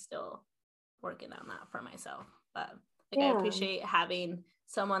 Like I'm still working on that for myself. But like I appreciate having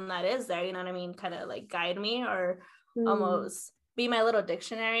someone that is there, you know what I mean? Kind of like guide me or almost be my little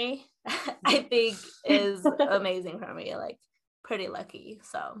dictionary. I think is amazing for me. Like pretty lucky.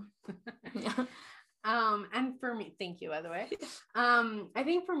 So yeah. And for me, thank you, by the way. I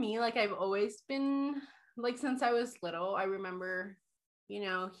think for me, like I've always been like since I was little, I remember, you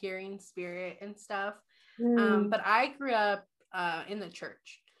know, hearing spirit and stuff. But I grew up in the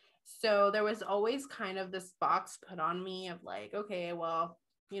church. So there was always kind of this box put on me of like, okay, well,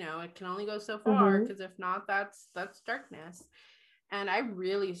 you know, it can only go so far, because if not, that's darkness. And I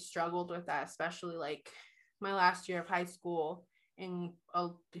really struggled with that, especially like my last year of high school in a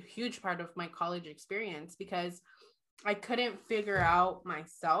huge part of my college experience, because I couldn't figure out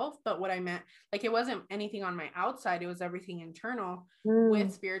myself, but what I meant, like, it wasn't anything on my outside, it was everything internal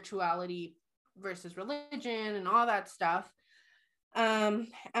with spirituality versus religion and all that stuff. And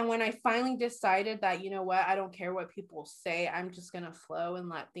when I finally decided that, you know what, I don't care what people say, I'm just gonna flow and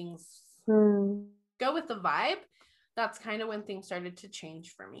let things go with the vibe, that's kind of when things started to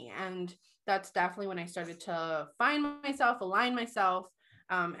change for me. And that's definitely when I started to find myself, align myself.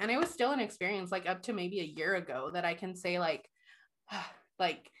 And it was still an experience, like up to maybe a year ago, that I can say like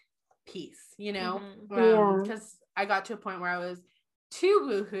peace, you know, because I got to a point where I was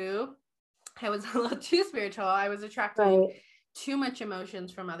too woohoo. I was a little too spiritual. I was attracting too much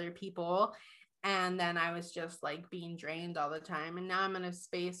emotions from other people. And then I was just like being drained all the time. And now I'm in a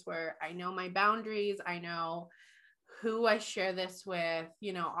space where I know my boundaries. I know who I share this with,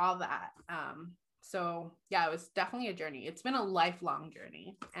 you know, all that. So yeah, it was definitely a journey. It's been a lifelong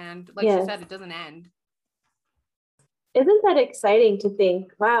journey. And like she said, it doesn't end. Isn't that exciting to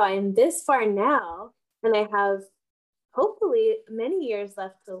think, wow, I'm this far now and I have hopefully many years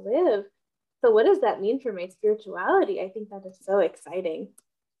left to live. So what does that mean for my spirituality? I think that is so exciting.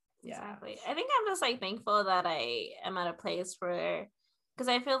 Exactly. I think I'm just like thankful that I am at a place where, because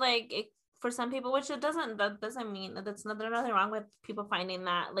I feel like it, for some people, which that doesn't mean that there's nothing wrong with people finding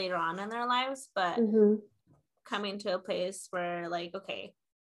that later on in their lives, but coming to a place where like, okay,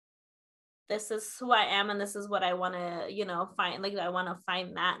 this is who I am and this is what I want to, you know, find, like I want to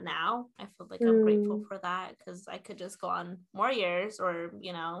find that now. I feel like I'm grateful for that, because I could just go on more years or,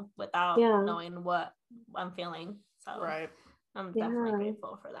 you know, without knowing what I'm feeling. So I'm definitely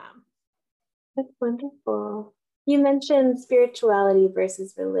grateful for that. That's wonderful. You mentioned spirituality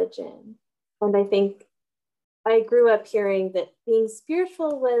versus religion. And I think I grew up hearing that being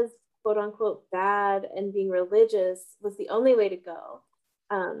spiritual was quote unquote bad and being religious was the only way to go.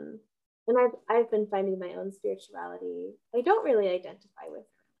 And I've been finding my own spirituality. I don't really identify with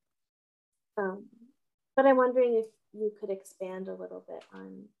her. But I'm wondering if you could expand a little bit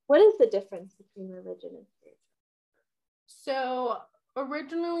on what is the difference between religion and spirituality? So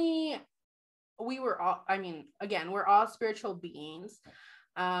originally we were all, I mean, again, we're all spiritual beings.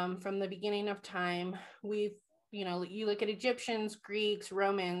 From the beginning of time, we've, you know, you look at Egyptians, Greeks,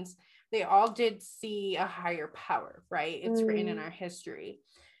 Romans, they all did see a higher power, right? It's written in our history.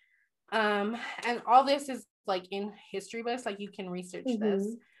 And all this is like in history books, like you can research this.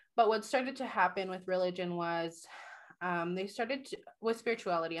 But what started to happen with religion was with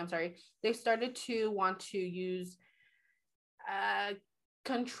spirituality, they started to want to use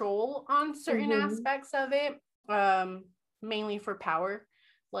control on certain aspects of it, mainly for power.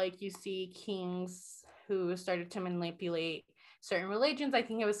 Like you see kings who started to manipulate certain religions. I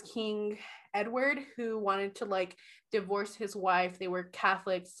think it was King Edward who wanted to like divorce his wife. They were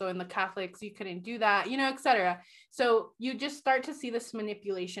Catholics, so in the Catholics you couldn't do that, you know, etc. So you just start to see this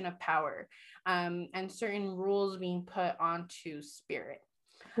manipulation of power, and certain rules being put onto spirit.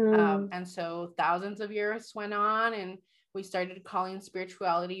 And so thousands of years went on, and we started calling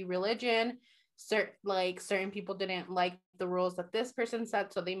spirituality religion. Certain people didn't like the rules that this person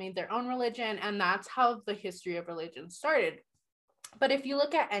said, so they made their own religion, and that's how the history of religion started. But if you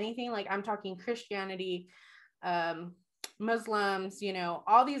look at anything, like I'm talking Christianity, Muslims, you know,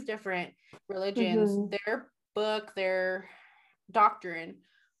 all these different religions, their book, their doctrine,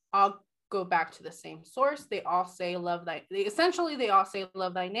 all go back to the same source. They all say they all say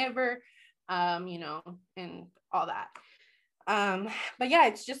love thy neighbor, you know, and all that. But yeah,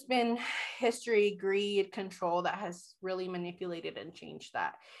 it's just been history, greed, control that has really manipulated and changed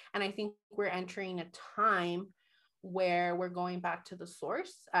that. And I think we're entering a time where we're going back to the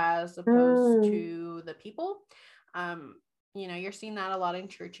source as opposed to the people. You know, you're seeing that a lot in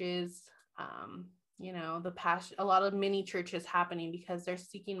churches. You know, a lot of mini churches happening because they're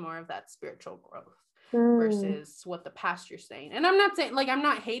seeking more of that spiritual growth versus what the pastor's saying. And I'm not saying, like, I'm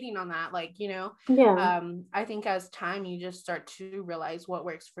not hating on that, like, you know, I think as time you just start to realize what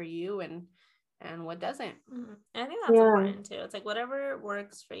works for you and what doesn't. I think that's important too. It's like whatever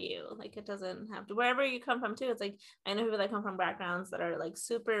works for you, like it doesn't have to, wherever you come from too. It's like I know people that come from backgrounds that are like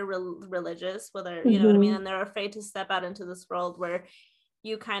super religious, whether you know what I mean, and they're afraid to step out into this world where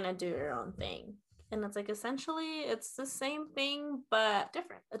you kind of do your own thing. And it's like essentially it's the same thing but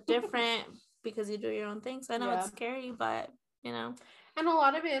different because you do your own thing. So I know it's scary, but you know. And a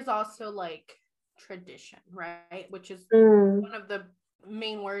lot of it is also like tradition, right? Which is one of the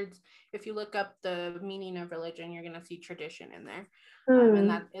main words. If you look up the meaning of religion, you're gonna see tradition in there. And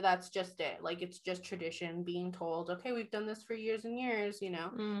that's just it. Like it's just tradition, being told, okay, we've done this for years and years, you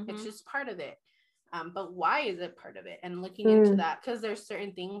know. It's just part of it. But why is it part of it? And looking into that, because there's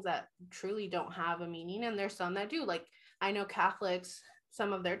certain things that truly don't have a meaning, and there's some that do. Like, I know Catholics,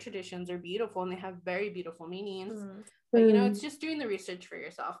 some of their traditions are beautiful and they have very beautiful meanings. But you know, it's just doing the research for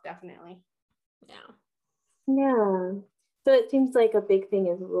yourself, definitely. Yeah. So it seems like a big thing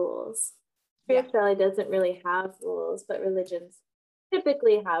is rules. Spirituality doesn't really have rules, but religions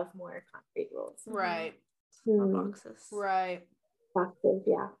typically have more concrete rules. Right. Or boxes. Right. Boxes,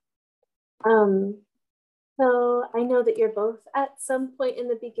 yeah. So I know that you're both at some point in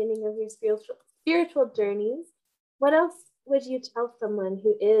the beginning of your spiritual journeys. What else would you tell someone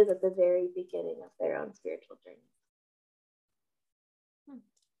who is at the very beginning of their own spiritual journey?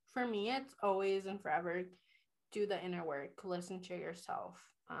 For me, it's always and forever, do the inner work, listen to yourself.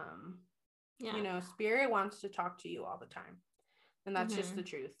 You know, spirit wants to talk to you all the time. And that's just the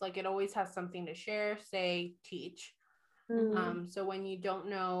truth. Like, it always has something to share, say, teach. So when you don't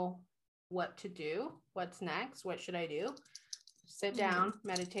know what to do, what's next, what should I do? Sit down,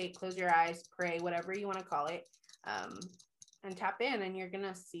 meditate, close your eyes, pray, whatever you want to call it, and tap in, and you're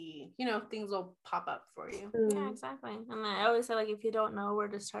gonna see, you know, things will pop up for you. Yeah, exactly. And I always say, like, if you don't know where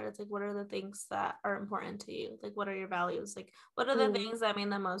to start, it's like, what are the things that are important to you? Like, what are your values? Like, what are the things that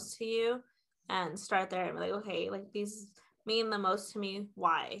mean the most to you? And start there and be like, okay, like, these mean the most to me,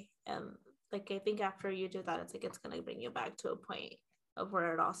 why? And like, I think after you do that, it's like, it's gonna bring you back to a point of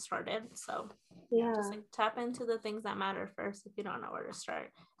where it all started. So just like tap into the things that matter first if you don't know where to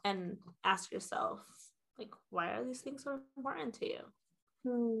start, and ask yourself, like, why are these things so important to you?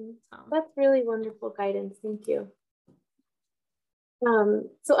 That's really wonderful guidance. Thank you.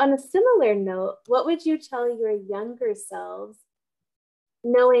 So on a similar note, what would you tell your younger selves,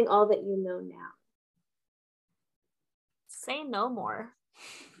 knowing all that you know now? Say no more.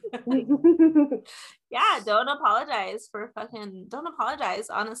 Don't apologize,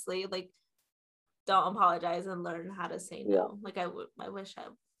 honestly. Like, don't apologize and learn how to say no. Like, I wish I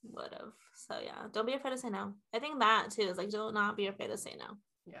would have. So don't be afraid to say no. I think that too is like, do not be afraid to say no.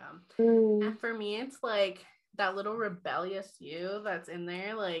 And for me, it's like that little rebellious you that's in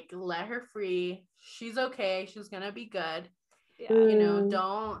there, like, let her free. She's okay, she's gonna be good. You know,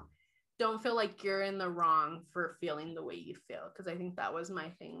 don't feel like you're in the wrong for feeling the way you feel, because I think that was my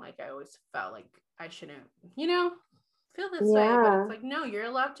thing. Like, I always felt like I shouldn't, you know, feel this way, but it's like, no, you're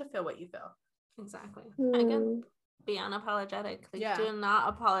allowed to feel what you feel. Exactly. Again, be unapologetic. Like, do not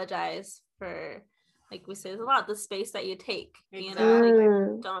apologize for, like we say there's a lot, the space that you take. You know, like,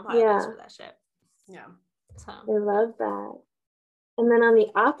 don't apologize for that shit. So I love that. And then on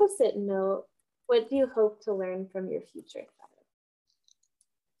the opposite note, what do you hope to learn from your future self?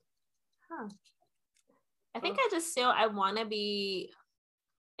 I think I just still, I want to be,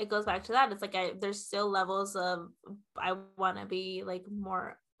 it goes back to that. It's like, there's still levels of, I want to be like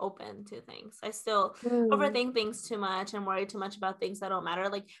more open to things. I still overthink things too much and worry too much about things that don't matter.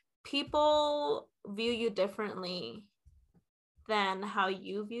 Like, people view you differently than how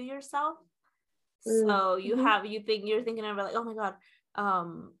you view yourself. So you're thinking of, like, oh my God,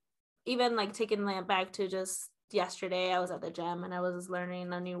 even like taking that back to just yesterday, I was at the gym and I was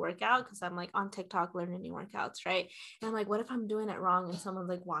learning a new workout, because I'm like on TikTok learning new workouts, right? And I'm like, what if I'm doing it wrong and someone's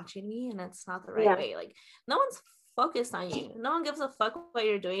like watching me and it's not the right way? Like, no one's focused on you, no one gives a fuck what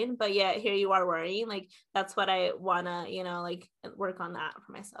you're doing, but yet here you are worrying. Like, that's what I wanna, you know, like, work on that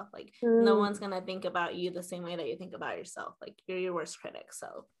for myself. Like, no one's gonna think about you the same way that you think about yourself. Like, you're your worst critic,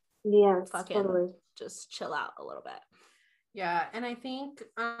 so fucking just chill out a little bit. And I think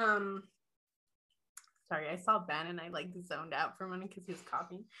sorry, I saw Ben and I like zoned out for a minute because he was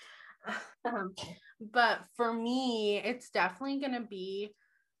coughing. But for me, it's definitely gonna be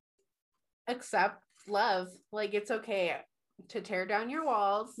accept love. Like, it's okay to tear down your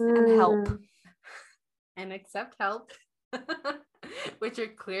walls and help and accept help, which are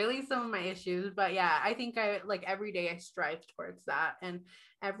clearly some of my issues. But I think I like every day I strive towards that, and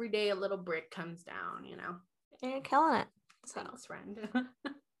every day a little brick comes down, you know. And you're killing it. Thanks, friend.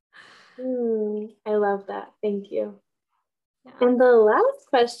 I love that. Thank you. And the last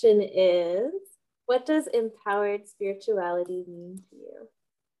question is, what does empowered spirituality mean to you?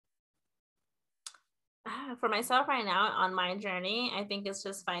 For myself right now on my journey, I think it's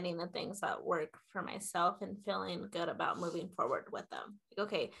just finding the things that work for myself and feeling good about moving forward with them. Like,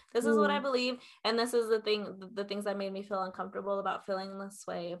 okay, this is what I believe, and this is the things that made me feel uncomfortable about feeling this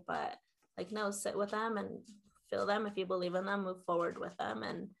way, but like, no, sit with them and feel them. If you believe in them, move forward with them.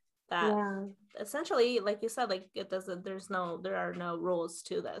 And that essentially, like you said, like, there are no rules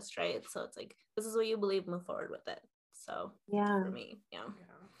to this, right? So it's like, this is what you believe, move forward with it. So for me,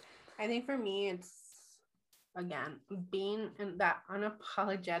 I think for me, it's, again, being in that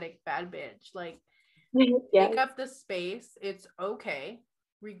unapologetic bad bitch. Like, Yes. Take up the space. It's okay,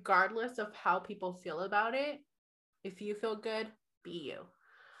 regardless of how people feel about it. If you feel good, be you.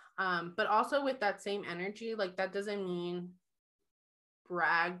 But also with that same energy, like that doesn't mean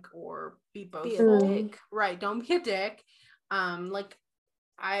brag or be boastful. Be a dick. Right. Don't be a dick. Like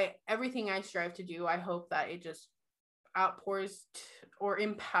everything I strive to do, I hope that it just outpours or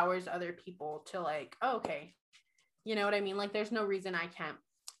empowers other people to like, oh, okay, you know what I mean? Like there's no reason I can't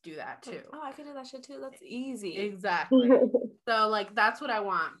do that too. Oh, I can do that shit too. That's easy. Exactly. So like that's what I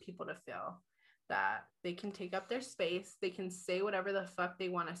want people to feel, that they can take up their space, they can say whatever the fuck they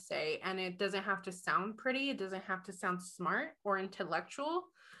want to say, and it doesn't have to sound pretty, it doesn't have to sound smart or intellectual.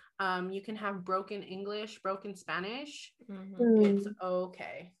 You can have broken English, broken Spanish. It's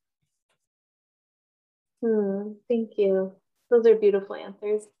okay. Thank you. Those are beautiful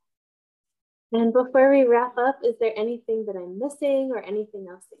answers. And before we wrap up, is there anything that I'm missing or anything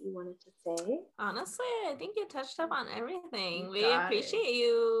else that you wanted to say? Honestly, I think you touched up on everything. We Got appreciate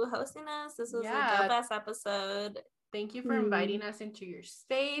you hosting us. This was a dope-ass episode. Thank you for inviting us into your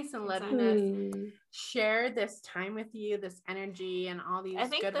space and letting us share this time with you, this energy and all these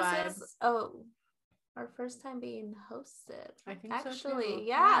good vibes. This is our first time being hosted. I think actually, so too.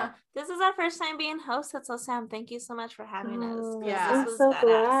 Yeah. This is our first time being hosted. So Sam, thank you so much for having us. Yeah, I'm so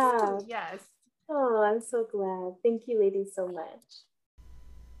glad. Yes. Oh, I'm so glad. Thank you, ladies, so much.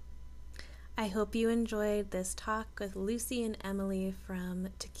 I hope you enjoyed this talk with Lucy and Emeli from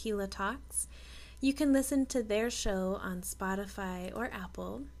Tequila Talks. You can listen to their show on Spotify or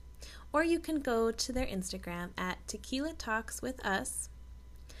Apple, or you can go to their Instagram at Tequila Talks with Us.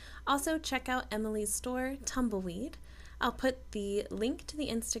 Also, check out Emeli's store, Tumbleweed. I'll put the link to the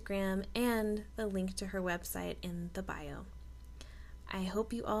Instagram and the link to her website in the bio. I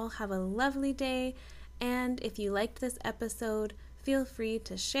hope you all have a lovely day, and if you liked this episode, feel free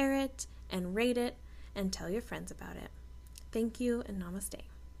to share it and rate it and tell your friends about it. Thank you and namaste.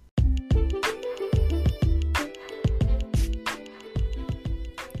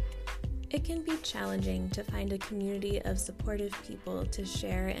 It can be challenging to find a community of supportive people to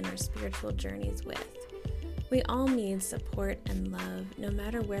share in our spiritual journeys with. We all need support and love no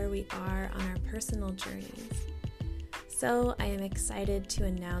matter where we are on our personal journeys. So I am excited to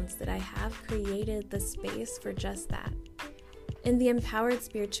announce that I have created the space for just that. In the Empowered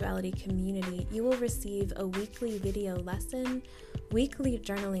Spirituality community, you will receive a weekly video lesson, weekly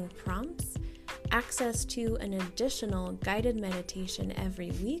journaling prompts, access to an additional guided meditation every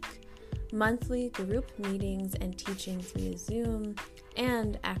week, monthly group meetings and teachings via Zoom,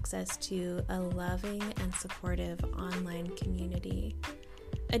 and access to a loving and supportive online community.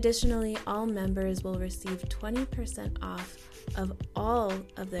 Additionally, all members will receive 20% off of all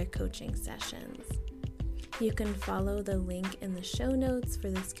of their coaching sessions. You can follow the link in the show notes for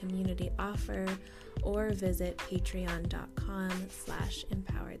this community offer or visit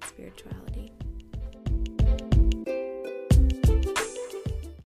patreon.com/empoweredspirituality.